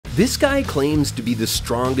This guy claims to be the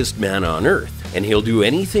strongest man on earth, and he'll do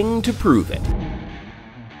anything to prove it.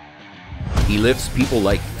 He lifts people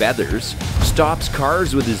like feathers, stops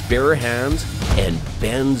cars with his bare hands, and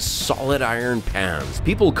bends solid iron pans.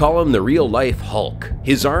 People call him the real-life Hulk.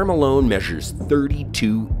 His arm alone measures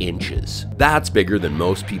 32 inches. That's bigger than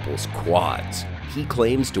most people's quads. He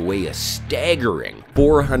claims to weigh a staggering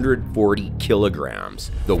 440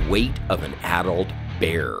 kilograms, the weight of an adult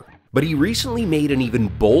bear. But he recently made an even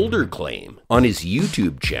bolder claim. On his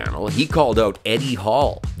YouTube channel, he called out Eddie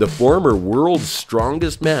Hall, the former world's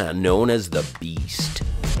strongest man known as the Beast.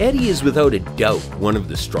 Eddie is without a doubt one of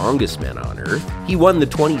the strongest men on earth. He won the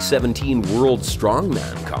 2017 World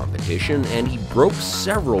Strongman competition and he broke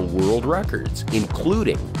several world records,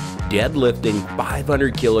 including deadlifting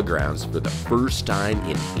 500 kilograms for the first time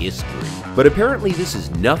in history. But apparently this is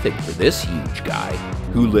nothing for this huge guy,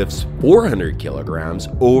 who lifts 400 kilograms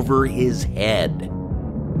over his head.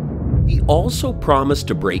 He also promised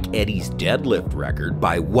to break Eddie's deadlift record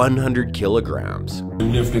by 100 kilograms.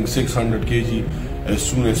 I'm lifting 600 kg as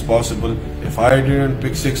soon as possible. If I didn't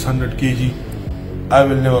pick 600 kg, I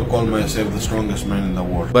will never call myself the strongest man in the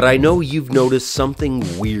world. But I know you've noticed something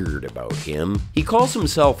weird about him. He calls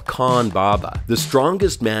himself Khan Baba, the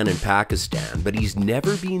strongest man in Pakistan, but he's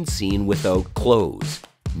never been seen without clothes.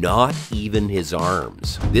 Not even his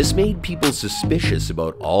arms. This made people suspicious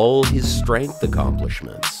about all his strength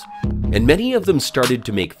accomplishments. And many of them started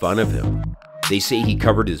to make fun of him. They say he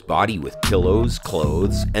covered his body with pillows,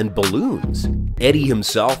 clothes, and balloons. Eddie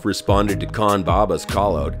himself responded to Khan Baba's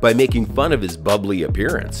call-out by making fun of his bubbly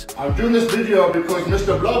appearance. I'm doing this video because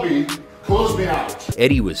Mr. Blobby closed me out.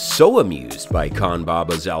 Eddie was so amused by Khan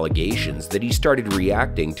Baba's allegations that he started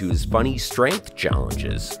reacting to his funny strength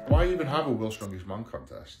challenges. Why even have a World's Strongest Man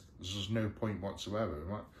contest? There's just no point whatsoever.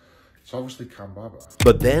 It's obviously Khan Baba.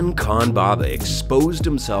 But then Khan Baba exposed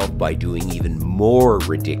himself by doing even more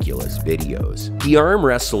ridiculous videos. He arm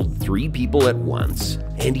wrestled 3 people at once,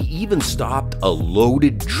 and he even stopped a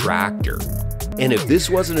loaded tractor. And if this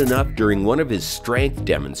wasn't enough, during one of his strength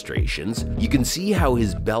demonstrations, you can see how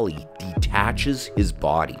his belly detaches his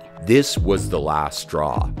body. This was the last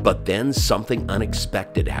straw, but then something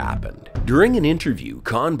unexpected happened. During an interview,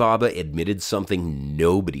 Khan Baba admitted something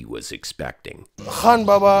nobody was expecting. Khan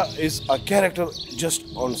Baba is a character just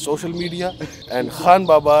on social media, and Khan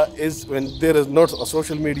Baba is when there is not a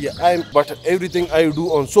social media. But everything I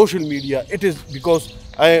do on social media, it is because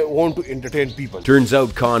I want to entertain people. Turns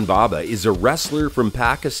out Khan Baba is a wrestler from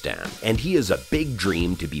Pakistan, and he has a big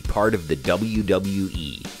dream to be part of the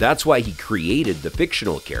WWE. That's why he created the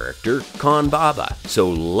fictional character Khan Baba. So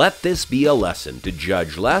let this be a lesson to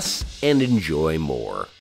judge less and enjoy more.